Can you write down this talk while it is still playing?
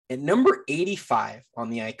At number 85 on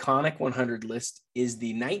the iconic 100 list is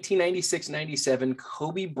the 1996-97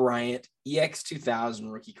 Kobe Bryant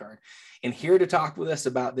EX2000 rookie card. And here to talk with us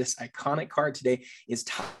about this iconic card today is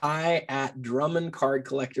Ty at Drummond Card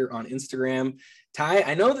Collector on Instagram. Ty,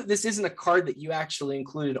 I know that this isn't a card that you actually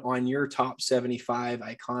included on your top 75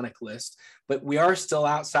 iconic list, but we are still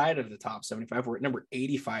outside of the top 75. We're at number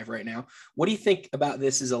 85 right now. What do you think about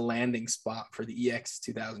this as a landing spot for the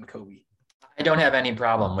EX2000 Kobe? I don't have any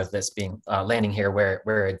problem with this being landing here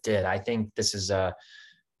where it did. I think this is an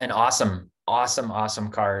awesome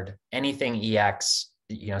card. Anything EX,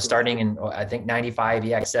 starting in, I think 95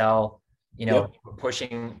 EXL,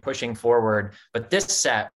 pushing forward. But this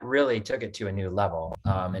set really took it to a new level,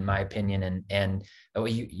 in my opinion. And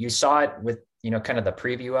you saw it with, kind of the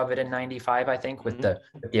preview of it in 95, I think, with the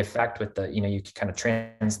effect with the, you kind of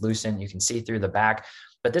translucent, you can see through the back.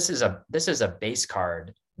 But this is a base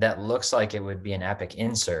card that looks like it would be an epic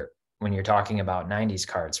insert when you're talking about 90s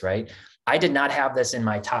cards, right? I did not have this in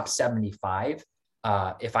my top 75.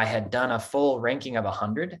 If I had done a full ranking of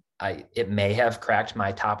 100, it may have cracked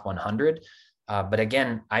my top 100. But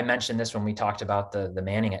again, I mentioned this when we talked about the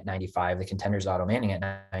Manning at 95, the Contenders Auto Manning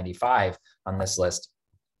at 95 on this list.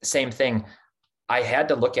 Same thing. I had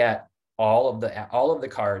to look at all of the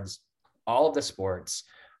cards, all of the sports,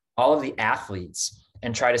 all of the athletes,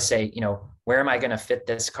 and try to say, where am I going to fit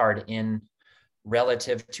this card in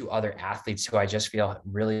relative to other athletes who I just feel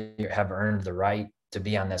really have earned the right to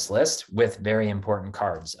be on this list with very important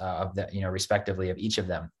cards of the, respectively of each of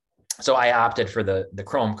them. So I opted for the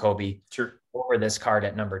Chrome Kobe over this card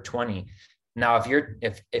at number 20. Now,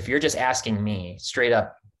 if you're just asking me straight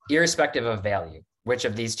up, irrespective of value, which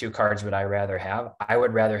of these two cards would I rather have? I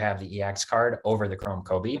would rather have the EX card over the Chrome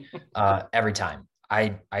Kobe every time.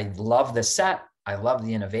 I love the set. I love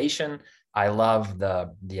the innovation. I love the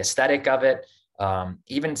aesthetic of it.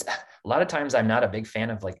 Even a lot of times I'm not a big fan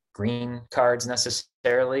of like green cards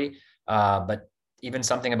necessarily, but even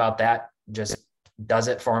something about that just does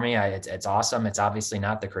it for me. It's awesome. It's obviously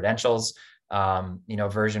not the credentials,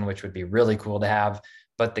 version, which would be really cool to have,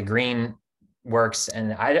 but the green works.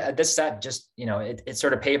 And this set just, it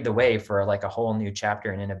sort of paved the way for like a whole new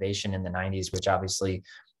chapter in innovation in the 90s, which obviously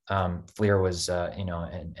Fleer was,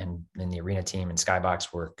 and the arena team and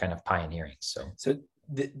Skybox were kind of pioneering. So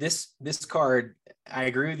this card, I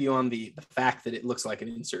agree with you on the fact that it looks like an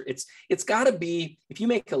insert. It's got to be, if you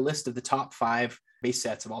make a list of the top 5 base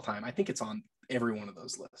sets of all time, I think it's on every one of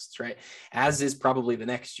those lists, right? As is probably the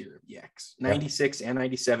next year of EX. 96 and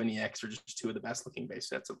 97 EX are just two of the best looking base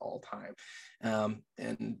sets of all time.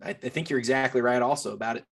 And I think you're exactly right also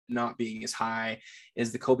about it not being as high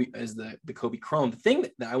as the Kobe Chrome. The thing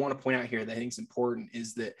that I want to point out here that I think is important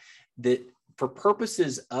is that for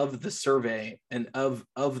purposes of the survey and of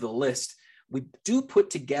the list, we do put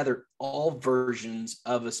together all versions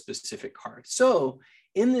of a specific card. So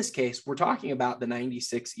in this case, we're talking about the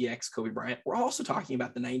 96 EX Kobe Bryant. We're also talking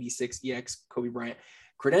about the 96 EX Kobe Bryant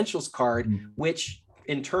credentials card, which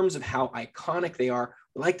in terms of how iconic they are,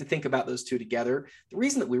 we like to think about those two together. The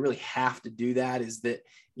reason that we really have to do that is that,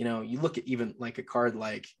 you look at even like a card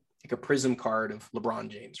like a prism card of LeBron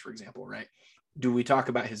James, for example, right? Do we talk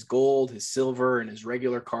about his gold, his silver, and his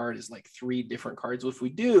regular card as like 3 different cards? Well, if we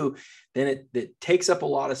do, then it takes up a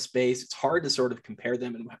lot of space. It's hard to sort of compare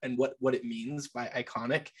them and what it means by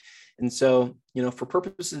iconic. And so, for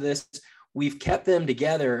purposes of this, we've kept them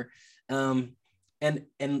together. And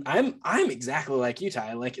I'm exactly like you,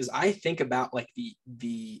 Ty. Like, as I think about like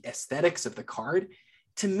the aesthetics of the card,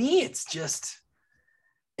 to me,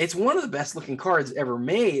 it's one of the best looking cards ever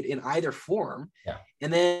made in either form. Yeah.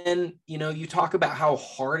 And then, you talk about how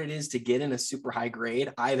hard it is to get in a super high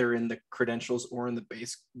grade, either in the credentials or in the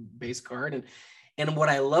base card. And what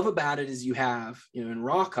I love about it is you have, in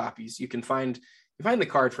raw copies, you find the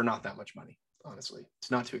card for not that much money. Honestly, it's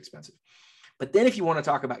not too expensive. But then if you want to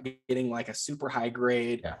talk about getting like a super high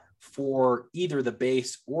grade for either the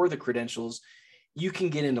base or the credentials, you can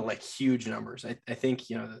get into like huge numbers. I think,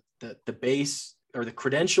 the base or the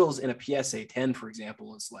credentials in a PSA 10, for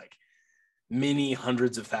example, is like many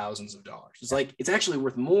hundreds of thousands of dollars. It's like, it's actually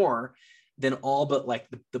worth more than all but like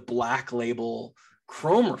the black label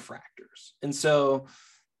chrome refractors. And so,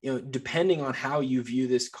 depending on how you view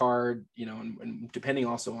this card, and depending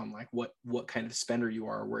also on like what kind of spender you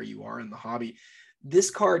are, where you are in the hobby,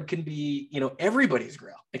 this card can be, everybody's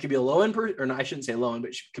grail. It could be a low end or no, I shouldn't say low end,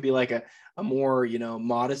 but it could be like a more,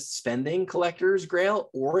 modest spending collector's grail,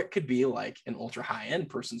 or it could be like an ultra high end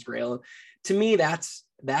person's grail. And to me,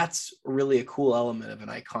 that's really a cool element of an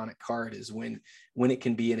iconic card, is when it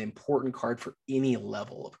can be an important card for any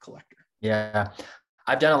level of collector. Yeah.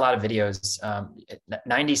 I've done a lot of videos.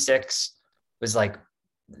 96 was like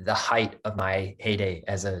the height of my heyday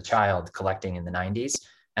as a child collecting in the 90s.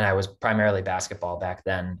 And I was primarily basketball back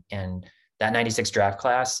then. And that 96 draft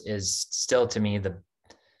class is still to me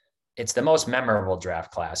it's the most memorable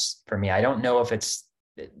draft class for me. I don't know if it's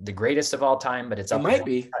the greatest of all time, but it's It up might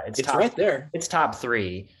be. It's top, right there. It's top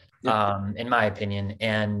three, in my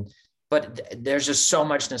opinion. But there's just so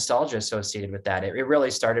much nostalgia associated with that. It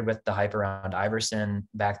really started with the hype around Iverson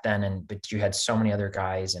back then, but you had so many other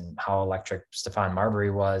guys, and how electric Stephon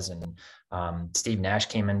Marbury was, and Steve Nash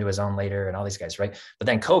came into his own later, and all these guys, right? But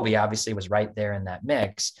then Kobe obviously was right there in that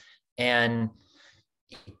mix, and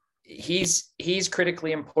he's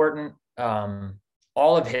critically important.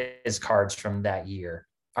 All of his cards from that year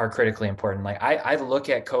are critically important. Like I look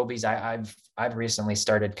at Kobe's, I've recently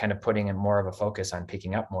started kind of putting in more of a focus on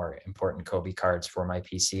picking up more important Kobe cards for my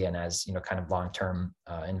PC and as, kind of long-term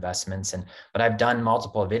investments. But I've done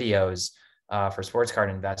multiple videos for Sports Card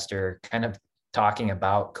Investor, kind of talking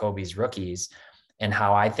about Kobe's rookies and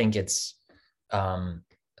how I think it's,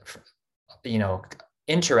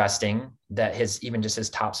 interesting that his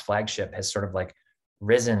Topps flagship has sort of like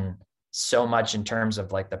risen so much in terms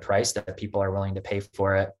of like the price that people are willing to pay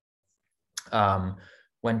for it.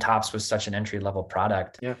 When Topps was such an entry-level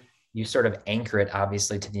product, you sort of anchor it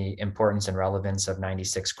obviously to the importance and relevance of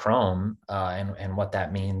 96 Chrome and what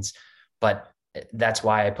that means. But that's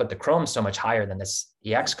why I put the Chrome so much higher than this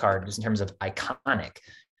EX card, just in terms of iconic,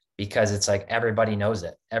 because it's like everybody knows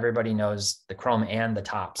it. Everybody knows the Chrome and the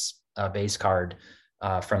Topps base card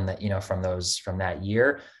from that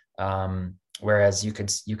year. Whereas you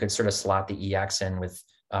could sort of slot the EX in with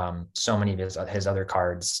so many of his other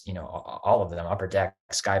cards, all of them, Upper Deck,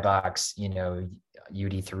 Skybox,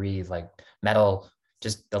 UD3, like Metal,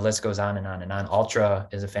 just the list goes on and on and on. Ultra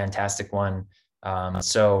is a fantastic one.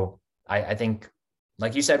 So I think,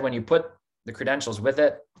 like you said, when you put the credentials with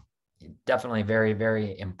it, definitely very,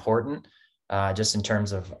 very important, just in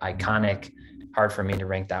terms of iconic. Hard for me to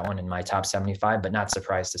rank that one in my top 75, but not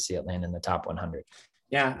surprised to see it land in the top 100.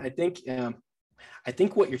 Yeah, I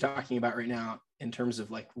think what you're talking about right now in terms of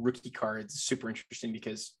like rookie cards is super interesting,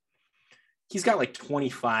 because he's got like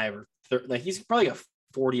 25 or 30, like he's probably got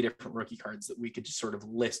 40 different rookie cards that we could just sort of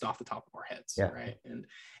list off the top of our heads. Yeah. Right. And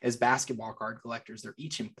as basketball card collectors, they're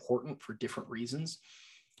each important for different reasons.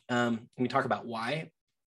 We talk about why,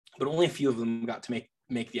 but only a few of them got to make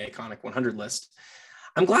the iconic 100 list.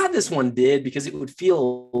 I'm glad this one did, because it would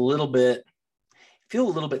feel a little bit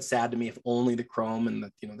sad to me if only the Chrome and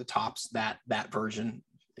the Topps, that version,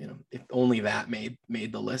 if only that made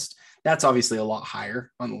the list. That's obviously a lot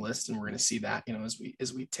higher on the list, and we're going to see that,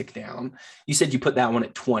 as we tick down. You said you put that one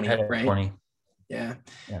at 20, right? 20. Yeah.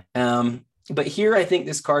 But here, I think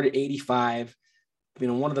this card at 85,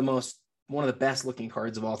 one of the best looking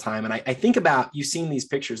cards of all time. And I think about, you've seen these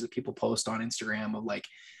pictures that people post on Instagram of like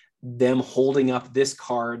them holding up this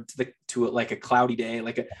card to like a cloudy day,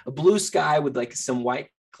 like a blue sky with like some white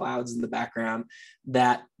clouds in the background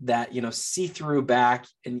that see through back,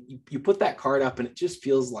 and you put that card up and it just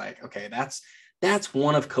feels like, okay, that's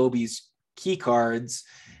one of Kobe's key cards.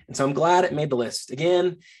 And so I'm glad it made the list.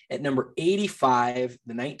 Again, at number 85,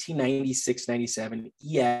 the 1996-97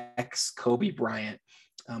 EX Kobe Bryant,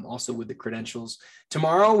 also with the credentials.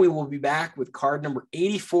 Tomorrow we will be back with card number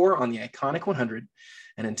 84 on the iconic 100.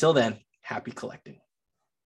 And until then, happy collecting.